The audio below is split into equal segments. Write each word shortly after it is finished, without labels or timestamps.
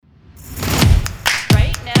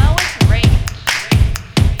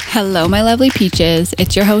Hello, my lovely peaches.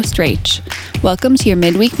 It's your host, Rach. Welcome to your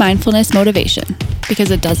midweek mindfulness motivation,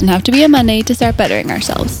 because it doesn't have to be a Monday to start bettering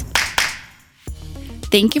ourselves.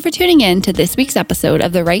 Thank you for tuning in to this week's episode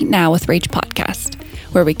of the Right Now with Rach podcast,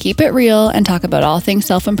 where we keep it real and talk about all things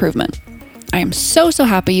self-improvement. I am so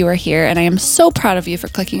happy you are here, and I am so proud of you for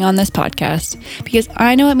clicking on this podcast, because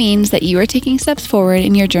I know it means that you are taking steps forward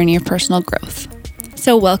in your journey of personal growth.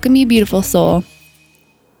 So welcome, you beautiful soul.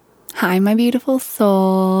 Hi, my beautiful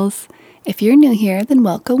souls. If you're new here, then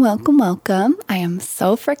welcome. I am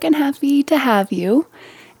so freaking happy to have you.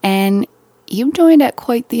 And you've joined at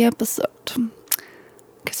quite the episode.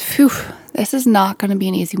 Because, this is not going to be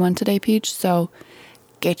an easy one today, Peach. So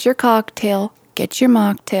get your cocktail, get your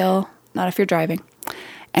mocktail, not if you're driving,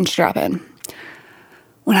 and strap in.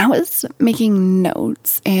 When I was making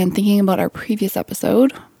notes and thinking about our previous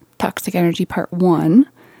episode, Toxic Energy Part 1,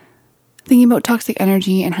 thinking about toxic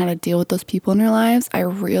energy and how to deal with those people in our lives, I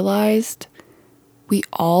realized we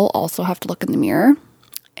all also have to look in the mirror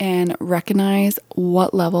and recognize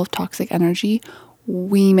what level of toxic energy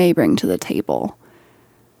we may bring to the table.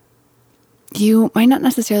 You might not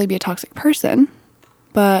necessarily be a toxic person,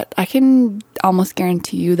 but I can almost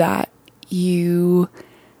guarantee you that you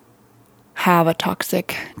have a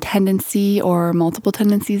toxic tendency or multiple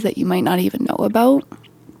tendencies that you might not even know about.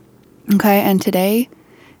 Okay, and today,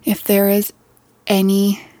 if there is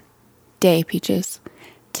any day, Peaches,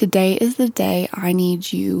 today is the day I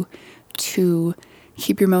need you to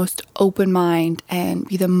keep your most open mind and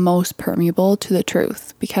be the most permeable to the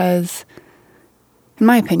truth. Because, in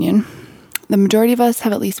my opinion, the majority of us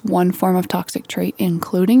have at least one form of toxic trait,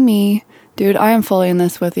 including me. Dude, I am fully in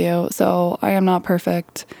this with you, so I am not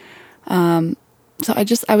perfect. So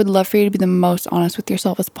I would love for you to be the most honest with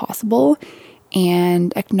yourself as possible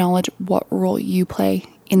and acknowledge what role you play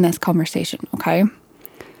in this conversation, okay?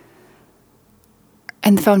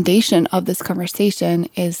 And the foundation of this conversation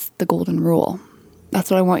is the golden rule. That's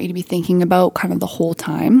what I want you to be thinking about kind of the whole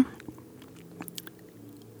time.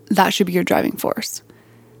 That should be your driving force.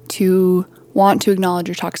 To want to acknowledge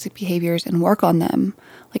your toxic behaviors and work on them.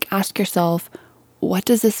 Like, ask yourself, what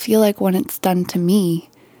does this feel like when it's done to me?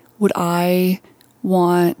 Would I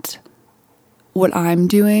want what I'm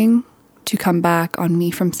doing to come back on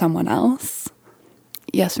me from someone else?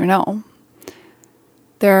 Yes or no?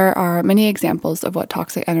 There are many examples of what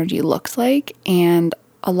toxic energy looks like, and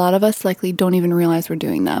a lot of us likely don't even realize we're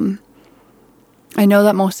doing them. I know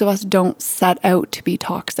that most of us don't set out to be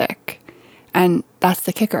toxic, and that's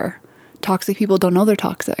the kicker. Toxic people don't know they're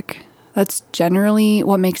toxic. That's generally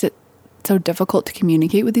what makes it so difficult to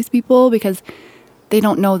communicate with these people, because they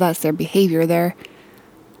don't know that's their behavior. They're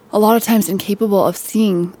a lot of times incapable of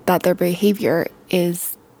seeing that their behavior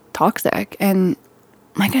is toxic. And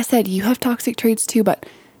like I said, you have toxic traits too, but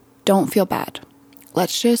don't feel bad.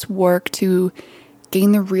 Let's just work to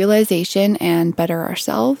gain the realization and better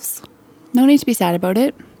ourselves. No need to be sad about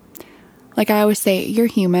it. Like I always say, you're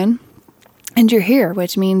human and you're here,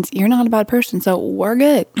 which means you're not a bad person, so we're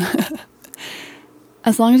good.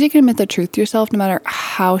 As long as you can admit the truth to yourself, no matter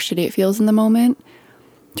how shitty it feels in the moment,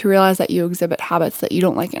 to realize that you exhibit habits that you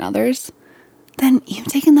don't like in others, then you've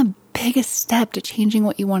taken the biggest step to changing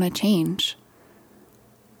what you want to change.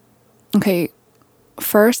 Okay,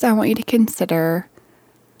 first I want you to consider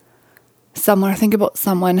someone, or think about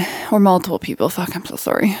someone or multiple people, I'm so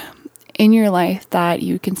sorry, in your life that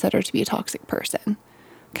you consider to be a toxic person.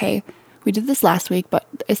 Okay, we did this last week, but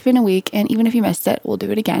it's been a week, and even if you missed it, we'll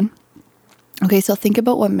do it again. Okay, so think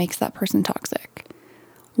about what makes that person toxic.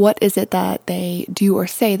 What is it that they do or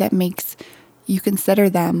say that makes you consider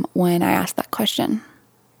them when I ask that question?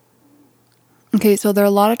 Okay, so there are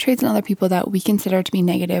a lot of traits in other people that we consider to be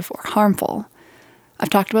negative or harmful. I've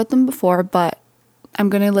talked about them before, but I'm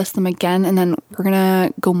going to list them again, and then we're going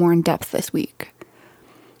to go more in depth this week.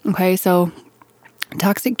 Okay, so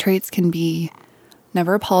toxic traits can be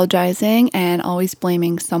never apologizing and always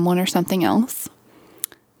blaming someone or something else.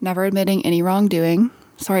 Never admitting any wrongdoing.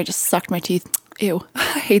 Sorry, I just sucked my teeth. Ew,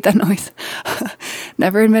 I hate that noise.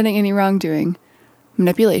 Never admitting any wrongdoing.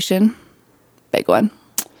 Manipulation, big one.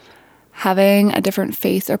 Having a different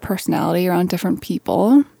face or personality around different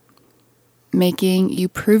people. Making you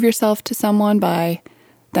prove yourself to someone by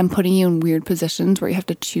them putting you in weird positions where you have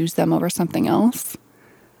to choose them over something else.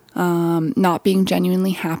 Not being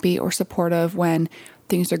genuinely happy or supportive when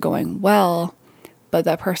things are going well, but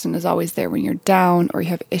that person is always there when you're down or you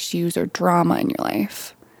have issues or drama in your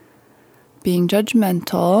life. Being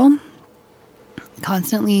judgmental,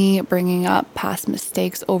 constantly bringing up past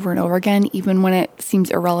mistakes over and over again, even when it seems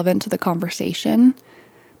irrelevant to the conversation,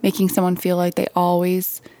 making someone feel like they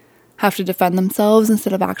always have to defend themselves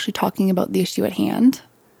instead of actually talking about the issue at hand.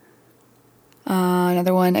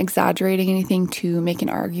 Another one, exaggerating anything to make an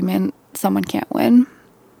argument someone can't win.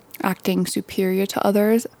 Acting superior to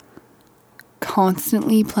others.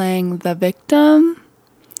 Constantly playing the victim.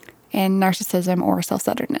 And narcissism or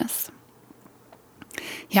self-centeredness.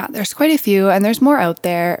 Yeah, there's quite a few, and there's more out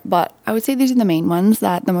there, but I would say these are the main ones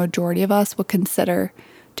that the majority of us would consider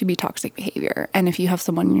to be toxic behavior. And if you have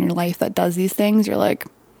someone in your life that does these things, you're like,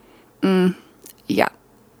 yeah,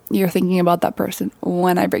 you're thinking about that person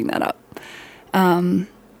when I bring that up.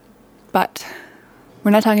 But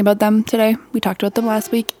we're not talking about them today. We talked about them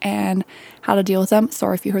last week and how to deal with them.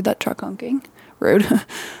 Sorry if you heard that truck honking. Rude.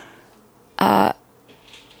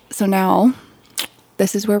 So now,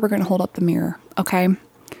 this is where we're going to hold up the mirror, okay?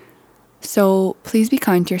 So please be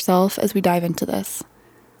kind to yourself as we dive into this.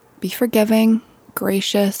 Be forgiving,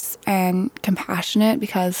 gracious, and compassionate,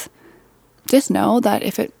 because just know that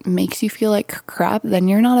if it makes you feel like crap, then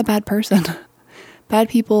you're not a bad person. Bad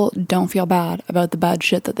people don't feel bad about the bad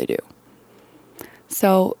shit that they do.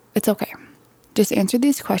 So it's okay. Just answer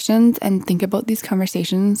these questions and think about these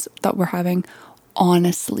conversations that we're having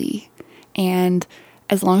honestly. And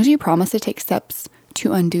as long as you promise to take steps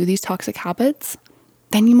to undo these toxic habits,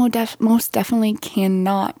 then you most definitely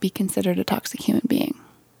cannot be considered a toxic human being.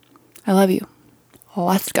 I love you.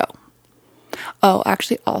 Let's go. Oh,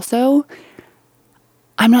 actually, also,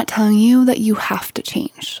 I'm not telling you that you have to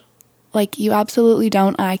change. Like, you absolutely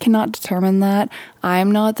don't. I cannot determine that.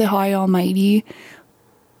 I'm not the high almighty.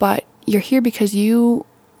 But you're here because you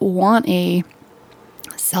want a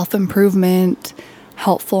self-improvement,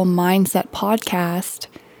 helpful mindset podcast.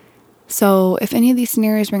 So if any of these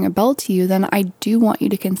scenarios ring a bell to you, then I do want you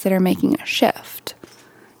to consider making a shift.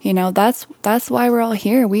 You know, that's why we're all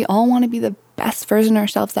here. We all want to be the best version of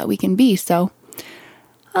ourselves that we can be. So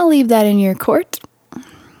I'll leave that in your court.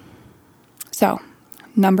 So,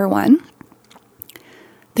 number 1,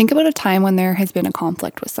 think about a time when there has been a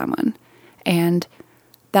conflict with someone and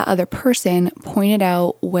that other person pointed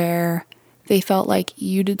out where they felt like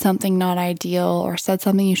you did something not ideal or said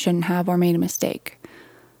something you shouldn't have or made a mistake.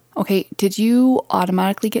 Okay, did you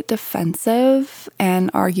automatically get defensive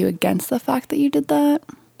and argue against the fact that you did that?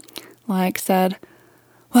 Like said,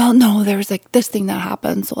 well, no, there was like this thing that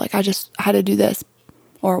happened, so like I just had to do this.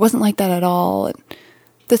 Or it wasn't like that at all. And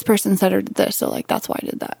this person said or did this, so like that's why I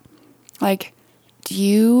did that. Like, do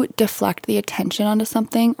you deflect the attention onto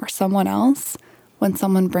something or someone else when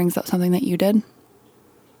someone brings up something that you did?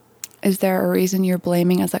 Is there a reason you're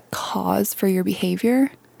blaming as a cause for your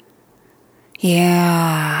behavior?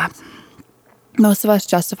 Yeah. Most of us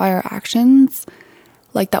justify our actions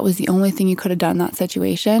like that was the only thing you could have done in that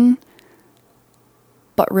situation.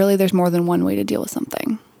 But really, there's more than one way to deal with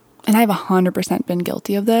something. And I've 100% been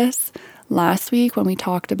guilty of this. Last week when we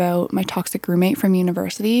talked about my toxic roommate from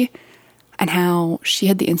university and how she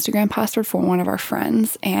had the Instagram password for one of our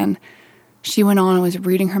friends, and she went on and was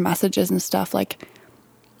reading her messages and stuff. Like,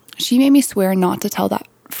 she made me swear not to tell that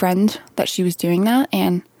friend that she was doing that,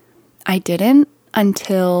 and I didn't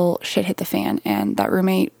until shit hit the fan. And that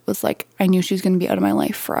roommate was like, I knew she was going to be out of my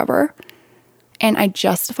life forever. And I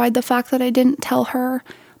justified the fact that I didn't tell her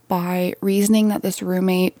by reasoning that this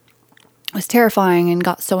roommate was terrifying and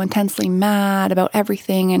got so intensely mad about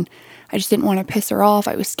everything, and I just didn't want to piss her off.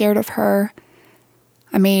 I was scared of her.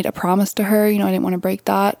 I made a promise to her, I didn't want to break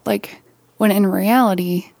that. Like, when in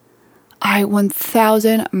reality, I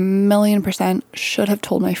 1,000,000,000% should have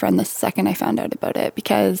told my friend the second I found out about it,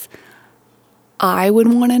 because I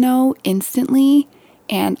would want to know instantly,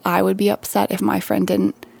 and I would be upset if my friend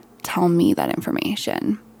didn't tell me that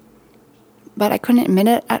information. But I couldn't admit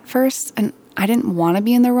it at first, and I didn't want to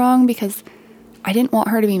be in the wrong because I didn't want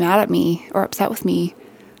her to be mad at me or upset with me.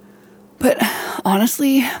 But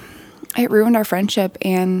honestly, it ruined our friendship,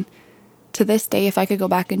 and to this day, if I could go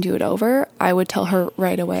back and do it over, I would tell her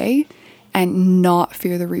right away and not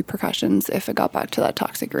fear the repercussions if it got back to that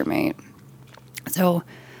toxic roommate. So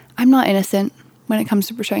I'm not innocent when it comes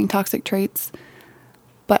to portraying toxic traits,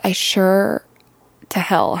 but I sure to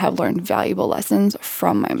hell have learned valuable lessons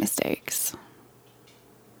from my mistakes.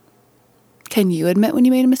 Can you admit when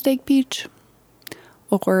you made a mistake, Peach?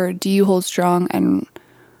 Or do you hold strong and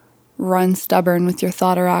run stubborn with your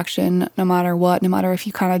thought or action no matter what, no matter if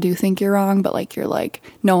you kind of do think you're wrong, but like you're like,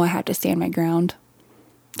 no, I have to stand my ground?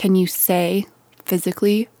 Can you say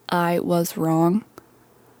physically, I was wrong?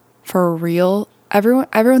 For real?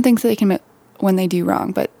 Everyone thinks that they can admit when they do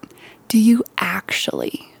wrong, but do you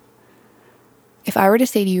actually? If I were to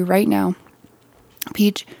say to you right now,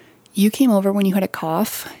 Peach, you came over when you had a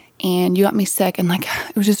cough and you got me sick, and like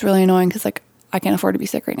it was just really annoying because like I can't afford to be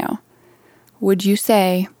sick right now. Would you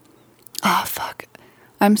say, oh fuck,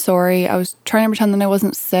 I'm sorry, I was trying to pretend that I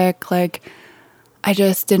wasn't sick, like I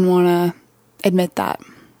just didn't want to admit that.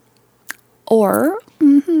 Or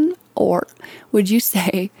would you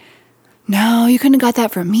say, no, you couldn't have got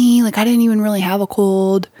that from me. Like, I didn't even really have a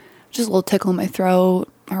cold. Just a little tickle in my throat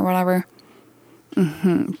or whatever.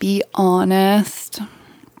 Be honest.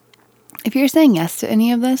 If you're saying yes to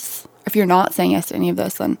any of this, if you're not saying yes to any of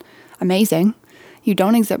this, then amazing. You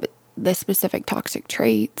don't exhibit the specific toxic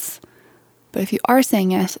traits. But if you are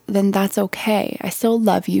saying yes, then that's okay. I still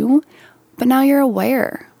love you, but now you're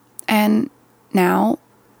aware. And now,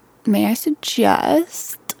 may I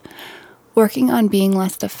suggest working on being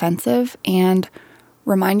less defensive and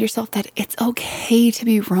remind yourself that it's okay to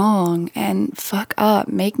be wrong and fuck up,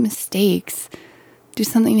 make mistakes, do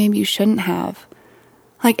something maybe you shouldn't have.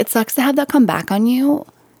 Like, it sucks to have that come back on you,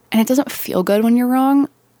 and it doesn't feel good when you're wrong,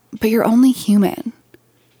 but you're only human.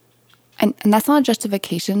 And that's not a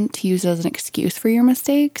justification to use as an excuse for your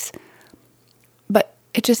mistakes, but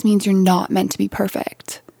it just means you're not meant to be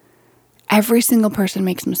perfect. Every single person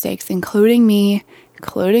makes mistakes, including me,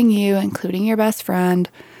 including you, including your best friend.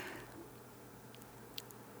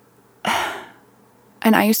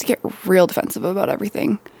 And I used to get real defensive about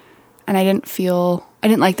everything. And I didn't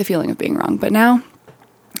like the feeling of being wrong. But now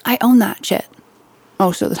I own that shit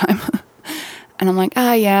most of the time. And I'm like,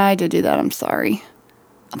 yeah, I did do that. I'm sorry.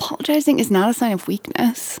 Apologizing is not a sign of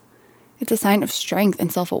weakness. It's a sign of strength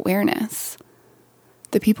and self-awareness.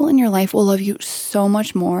 The people in your life will love you so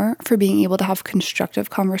much more for being able to have constructive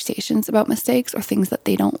conversations about mistakes or things that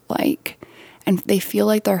they don't like. And they feel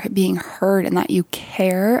like they're being heard and that you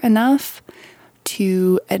care enough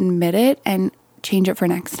to admit it and change it for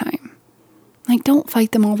next time. Like, don't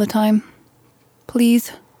fight them all the time.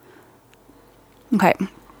 Please. Okay.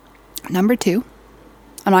 Number 2.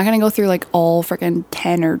 I'm not going to go through like all freaking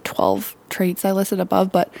 10 or 12 traits I listed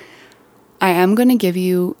above, but I am going to give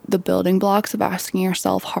you the building blocks of asking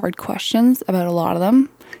yourself hard questions about a lot of them,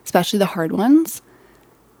 especially the hard ones,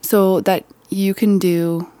 so that you can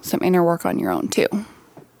do some inner work on your own too.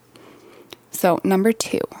 So number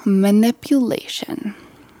 2, manipulation.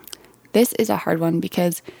 This is a hard one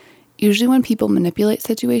because usually when people manipulate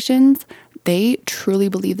situations, they truly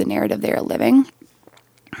believe the narrative they are living.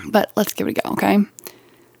 But let's give it a go, okay?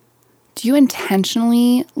 Do you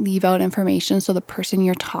intentionally leave out information so the person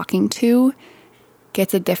you're talking to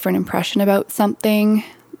gets a different impression about something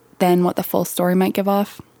than what the full story might give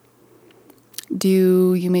off?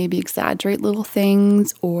 Do you maybe exaggerate little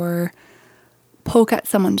things or poke at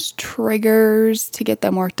someone's triggers to get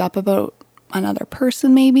them worked up about another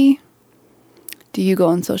person maybe? Do you go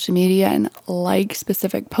on social media and like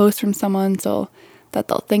specific posts from someone so that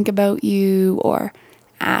they'll think about you or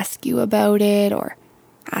ask you about it or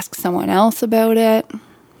ask someone else about it?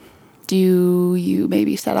 Do you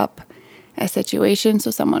maybe set up a situation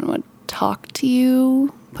so someone would talk to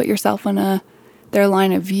you, put yourself in their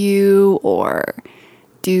line of view, or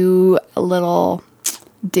do a little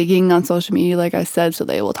digging on social media, like I said, so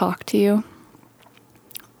they will talk to you?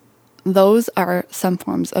 Those are some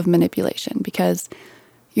forms of manipulation because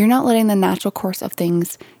you're not letting the natural course of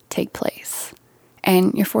things take place.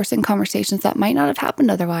 And you're forcing conversations that might not have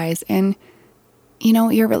happened otherwise. And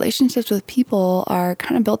your relationships with people are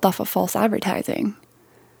kind of built off of false advertising.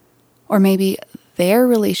 Or maybe their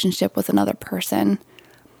relationship with another person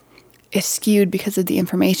is skewed because of the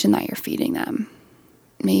information that you're feeding them.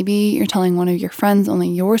 Maybe you're telling one of your friends only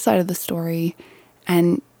your side of the story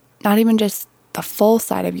and not even just the full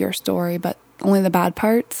side of your story, but only the bad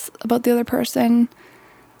parts about the other person.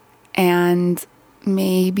 And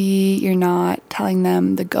maybe you're not telling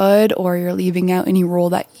them the good, or you're leaving out any role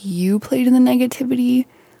that you played in the negativity.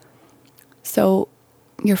 So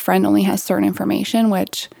your friend only has certain information,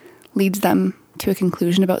 which leads them to a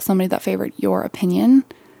conclusion about somebody that favored your opinion.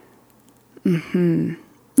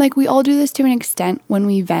 Like, we all do this to an extent when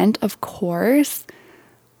we vent, of course,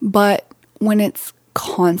 but when it's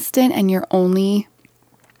constant and you're only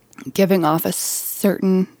giving off a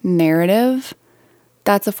certain narrative,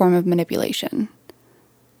 that's a form of manipulation.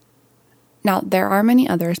 Now, there are many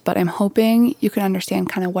others, but I'm hoping you can understand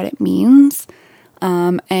kind of what it means.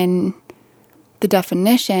 And the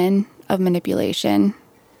definition of manipulation,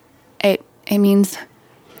 it means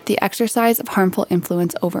the exercise of harmful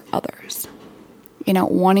influence over others.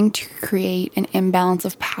 Wanting to create an imbalance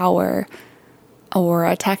of power or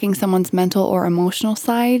attacking someone's mental or emotional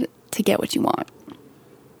side to get what you want.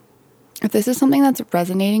 If this is something that's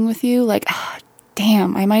resonating with you, like,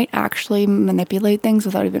 damn, I might actually manipulate things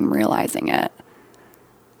without even realizing it,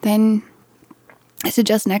 then I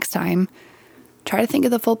suggest next time, try to think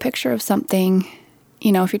of the full picture of something.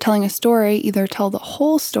 If you're telling a story, either tell the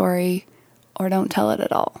whole story or don't tell it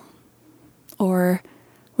at all. Or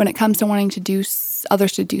when it comes to wanting to do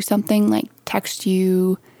others to do something, like text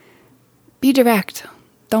you, be direct.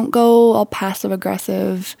 Don't go all passive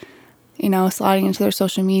aggressive, sliding into their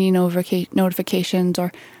social media notifications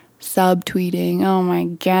or subtweeting. Oh my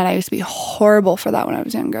God, I used to be horrible for that when I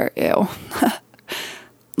was younger. Ew.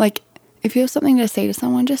 Like, if you have something to say to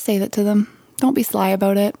someone, just say that to them. Don't be sly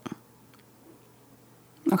about it.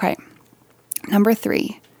 Okay. Number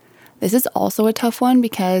 3. This is also a tough one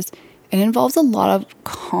because it involves a lot of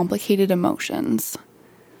complicated emotions.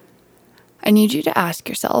 I need you to ask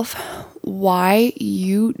yourself why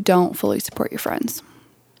you don't fully support your friends.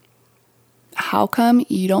 How come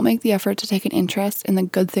you don't make the effort to take an interest in the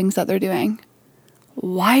good things that they're doing?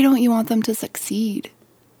 Why don't you want them to succeed?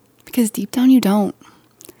 Because deep down you don't.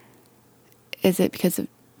 Is it because of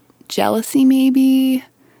jealousy maybe?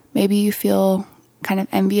 Maybe you feel kind of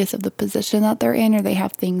envious of the position that they're in, or they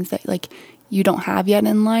have things that you don't have yet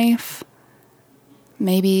in life.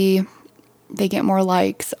 Maybe they get more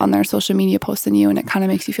likes on their social media posts than you, and it kind of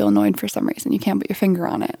makes you feel annoyed for some reason. You can't put your finger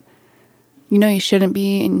on it. You know you shouldn't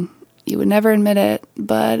be, and you would never admit it,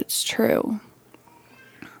 but it's true.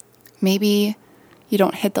 Maybe you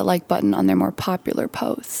don't hit the like button on their more popular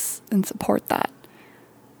posts and support that.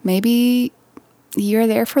 Maybe you're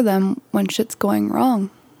there for them when shit's going wrong,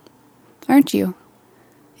 aren't you?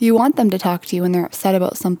 You want them to talk to you when they're upset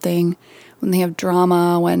about something, when they have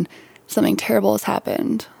drama, when something terrible has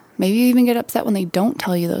happened. Maybe you even get upset when they don't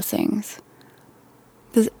tell you those things.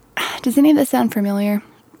 Does any of this sound familiar?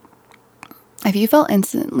 If you felt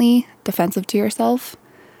instantly defensive to yourself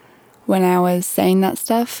when I was saying that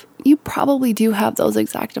stuff, you probably do have those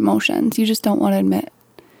exact emotions. You just don't want to admit.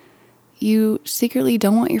 You secretly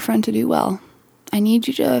don't want your friend to do well. I need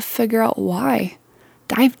you to figure out why.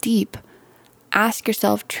 Dive deep. Ask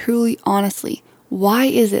yourself truly, honestly, why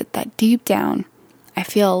is it that deep down I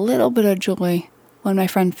feel a little bit of joy when my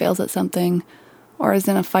friend fails at something, or is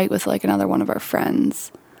in a fight with another one of our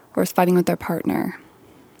friends, or is fighting with their partner?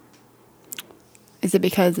 Is it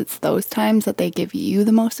because it's those times that they give you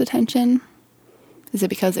the most attention? Is it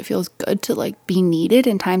because it feels good to be needed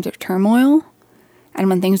in times of turmoil? And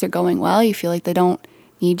when things are going well, you feel like they don't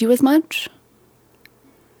need you as much?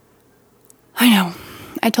 I know.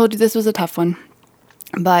 I told you this was a tough one,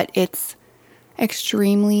 but it's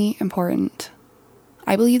extremely important.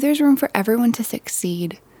 I believe there's room for everyone to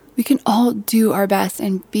succeed. We can all do our best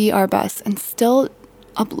and be our best and still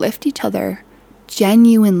uplift each other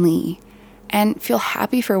genuinely and feel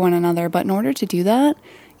happy for one another. But in order to do that,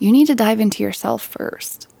 you need to dive into yourself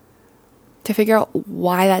first to figure out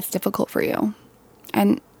why that's difficult for you.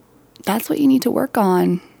 And that's what you need to work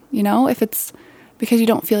on. If it's because you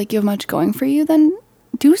don't feel like you have much going for you, then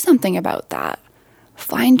do something about that.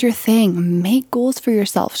 Find your thing. Make goals for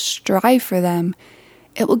yourself. Strive for them.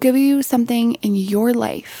 It will give you something in your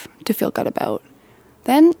life to feel good about.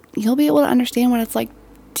 Then you'll be able to understand what it's like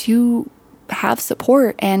to have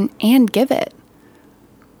support and give it.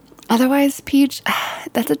 Otherwise, Peach,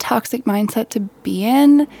 that's a toxic mindset to be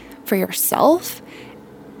in for yourself,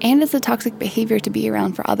 and it's a toxic behavior to be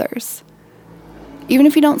around for others. Even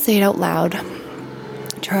if you don't say it out loud,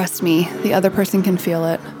 trust me, the other person can feel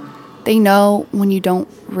it. They know when you don't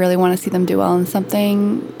really want to see them do well in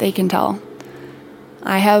something. They can tell.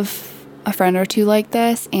 I have a friend or two like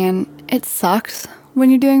this, and it sucks when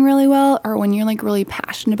you're doing really well or when you're really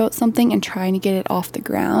passionate about something and trying to get it off the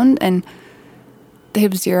ground and they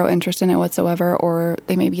have zero interest in it whatsoever, or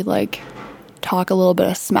they maybe talk a little bit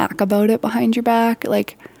of smack about it behind your back.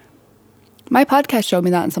 My podcast showed me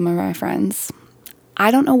that in some of my friends. I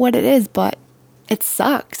don't know what it is, but it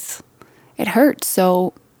sucks. It hurts.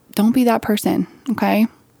 So don't be that person, okay?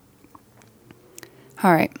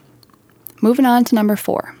 All right. Moving on to number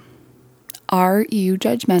 4. Are you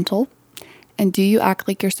judgmental? And do you act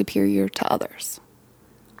like you're superior to others?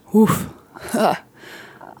 Oof.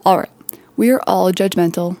 All right. We are all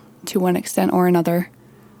judgmental to one extent or another.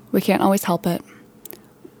 We can't always help it.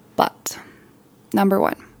 But number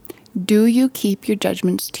 1, do you keep your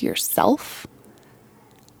judgments to yourself?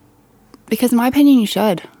 Because in my opinion, you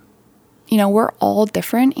should. We're all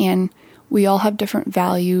different and we all have different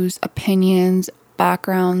values, opinions,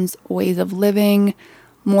 backgrounds, ways of living,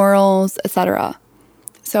 morals, etc.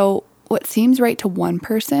 So what seems right to one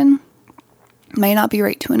person may not be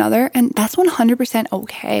right to another, and that's 100%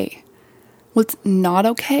 okay. What's not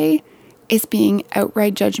okay is being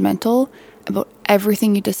outright judgmental about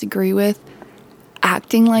everything you disagree with,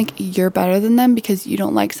 acting like you're better than them because you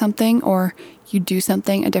don't like something or you do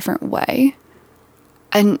something a different way,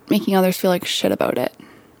 and making others feel like shit about it.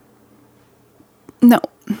 No,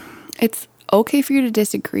 it's okay for you to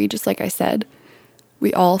disagree, just like I said,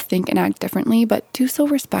 We all think and act differently, but do so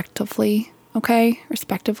respectfully, okay?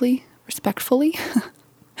 Respectfully.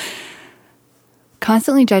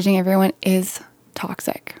 Constantly judging everyone is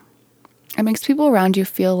toxic. It makes people around you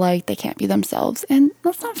feel like they can't be themselves, and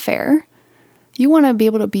that's not fair. You want to be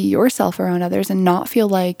able to be yourself around others and not feel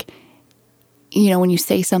like, when you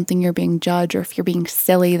say something, you're being judged, or if you're being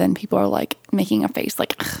silly, then people are like making a face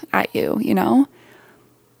like at you,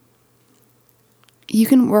 You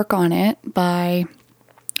can work on it by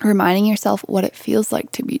reminding yourself what it feels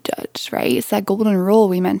like to be judged, right? It's that golden rule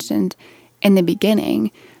we mentioned in the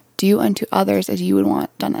beginning. Do unto others as you would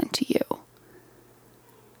want done unto you.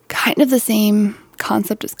 Kind of the same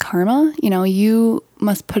concept as karma. You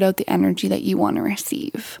must put out the energy that you want to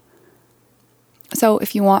receive. So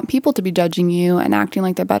if you want people to be judging you and acting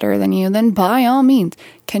like they're better than you, then by all means,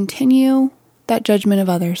 continue that judgment of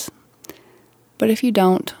others. But if you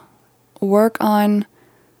don't, work on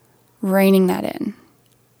reining that in.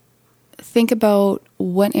 Think about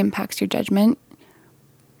what impacts your judgment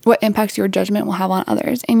will have on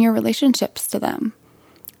others and your relationships to them.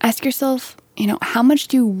 Ask yourself, how much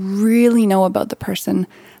do you really know about the person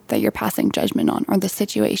that you're passing judgment on, or the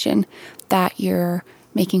situation that you're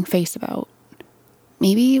making face about?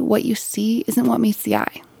 Maybe what you see isn't what meets the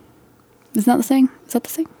eye. Isn't that the saying? Is that the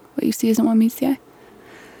saying? What you see isn't what meets the eye?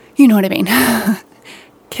 You know what I mean.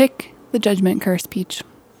 Kick the judgment curse, Peach.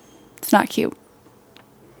 It's not cute.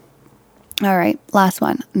 All right, last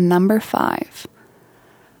one. Number 5.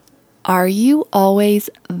 Are you always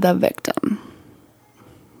the victim?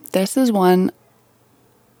 This is one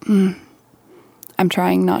I'm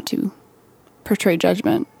trying not to portray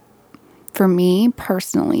judgment. For me,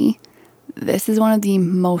 personally, this is one of the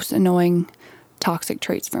most annoying toxic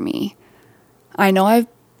traits for me. I know I've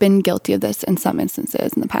been guilty of this in some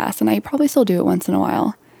instances in the past, and I probably still do it once in a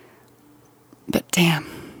while. But damn,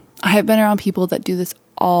 I have been around people that do this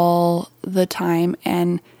all the time,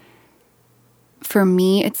 and for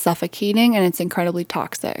me, it's suffocating and it's incredibly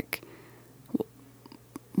toxic.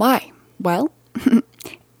 Why? Well,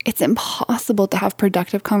 it's impossible to have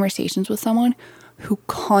productive conversations with someone who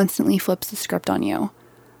constantly flips the script on you.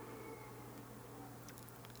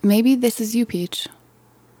 Maybe this is you, Peach.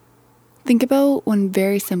 Think about one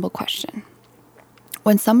very simple question.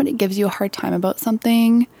 When somebody gives you a hard time about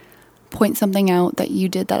something, point something out that you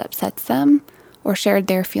did that upsets them, or shared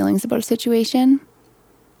their feelings about a situation,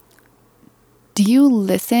 do you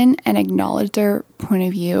listen and acknowledge their point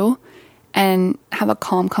of view and have a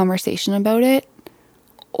calm conversation about it?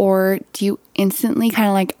 Or do you instantly kind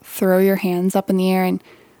of like throw your hands up in the air and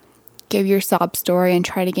give your sob story and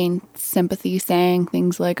try to gain sympathy, saying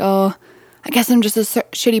things like, oh, I guess I'm just a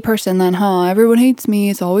shitty person then, huh? Everyone hates me.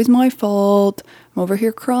 It's always my fault. I'm over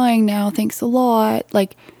here crying now. Thanks a lot.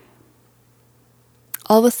 Like,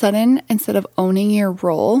 all of a sudden, instead of owning your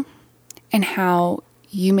role and how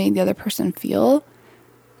you made the other person feel,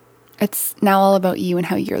 it's now all about you and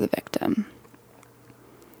how you're the victim.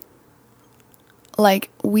 Like,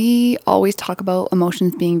 we always talk about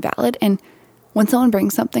emotions being valid, and when someone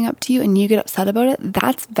brings something up to you and you get upset about it,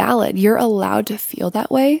 that's valid. You're allowed to feel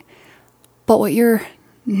that way. But what you're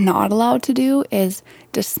not allowed to do is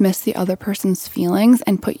dismiss the other person's feelings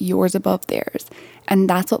and put yours above theirs. And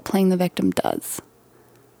that's what playing the victim does.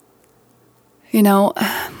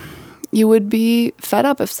 You would be fed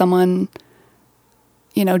up if someone,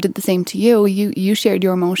 did the same to you. You shared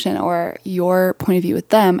your emotion or your point of view with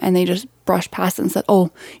them, and they just brushed past it and said,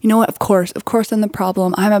 oh, you know what? Of course I'm the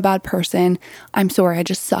problem. I'm a bad person. I'm sorry. I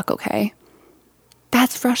just suck. Okay.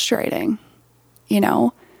 That's frustrating.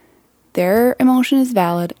 Their emotion is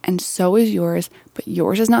valid and so is yours, but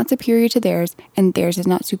yours is not superior to theirs and theirs is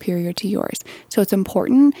not superior to yours. So it's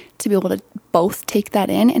important to be able to both take that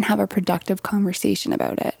in and have a productive conversation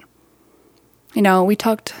about it. We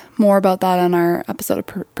talked more about that on our episode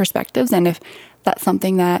of Perspectives, and if that's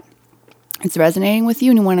something that is resonating with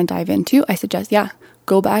you and you want to dive into, I suggest,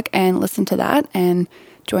 go back and listen to that and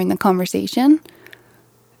join the conversation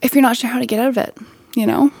if you're not sure how to get out of it,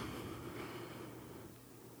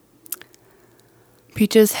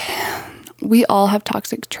 Peaches, we all have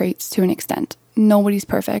toxic traits to an extent. Nobody's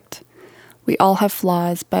perfect. We all have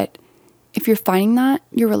flaws, but if you're finding that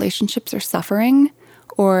your relationships are suffering,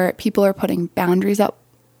 or people are putting boundaries up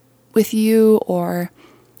with you, or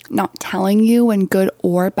not telling you when good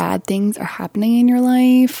or bad things are happening in your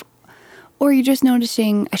life, or you're just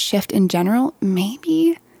noticing a shift in general,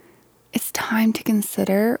 maybe it's time to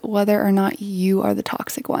consider whether or not you are the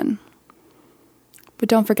toxic one. But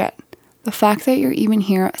don't forget, the fact that you're even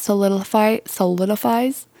here solidifies,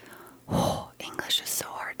 English is so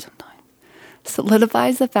hard sometimes,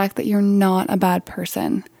 solidifies the fact that you're not a bad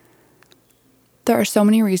person. There are so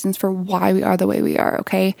many reasons for why we are the way we are,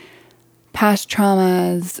 okay? Past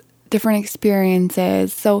traumas, different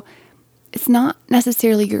experiences. So it's not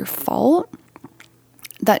necessarily your fault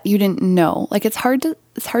that you didn't know. Like it's hard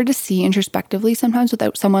to see introspectively sometimes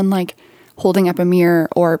without someone like holding up a mirror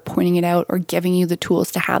or pointing it out or giving you the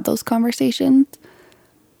tools to have those conversations.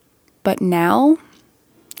 But now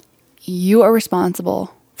you are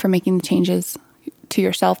responsible for making the changes to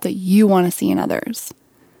yourself that you want to see in others.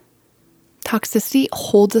 Toxicity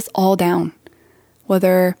holds us all down,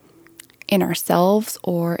 whether in ourselves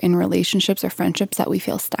or in relationships or friendships that we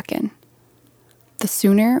feel stuck in. The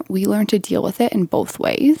sooner we learn to deal with it in both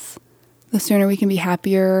ways, the sooner we can be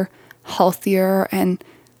happier, healthier, and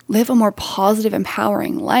live a more positive,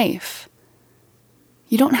 empowering life.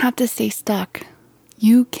 You don't have to stay stuck.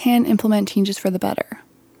 You can implement changes for the better.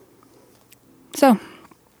 So,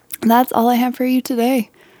 that's all I have for you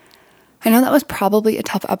today. I know that was probably a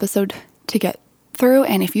tough episode to get through,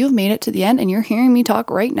 and if you've made it to the end and you're hearing me talk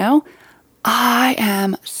right now, I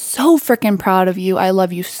am so freaking proud of you. I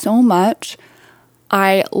love you so much.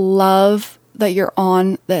 I love that you're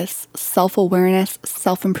on this self-awareness,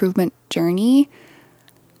 self-improvement journey.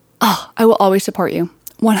 Oh, I will always support you.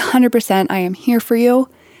 100%. I am here for you.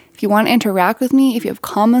 If you want to interact with me, if you have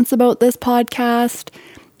comments about this podcast,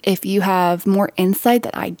 if you have more insight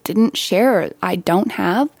that I didn't share or I don't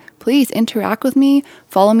have, please interact with me.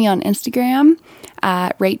 Follow me on Instagram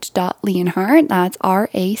at rach.leonhardt. That's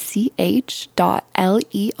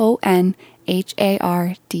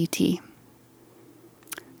rach.leonhardt.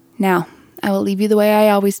 Now, I will leave you the way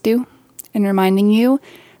I always do, in reminding you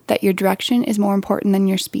that your direction is more important than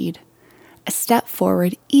your speed. A step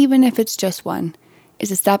forward, even if it's just one,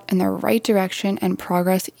 is a step in the right direction and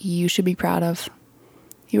progress you should be proud of.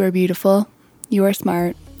 You are beautiful, you are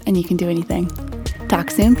smart, and you can do anything.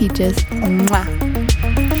 Talk soon, peaches. Mwah.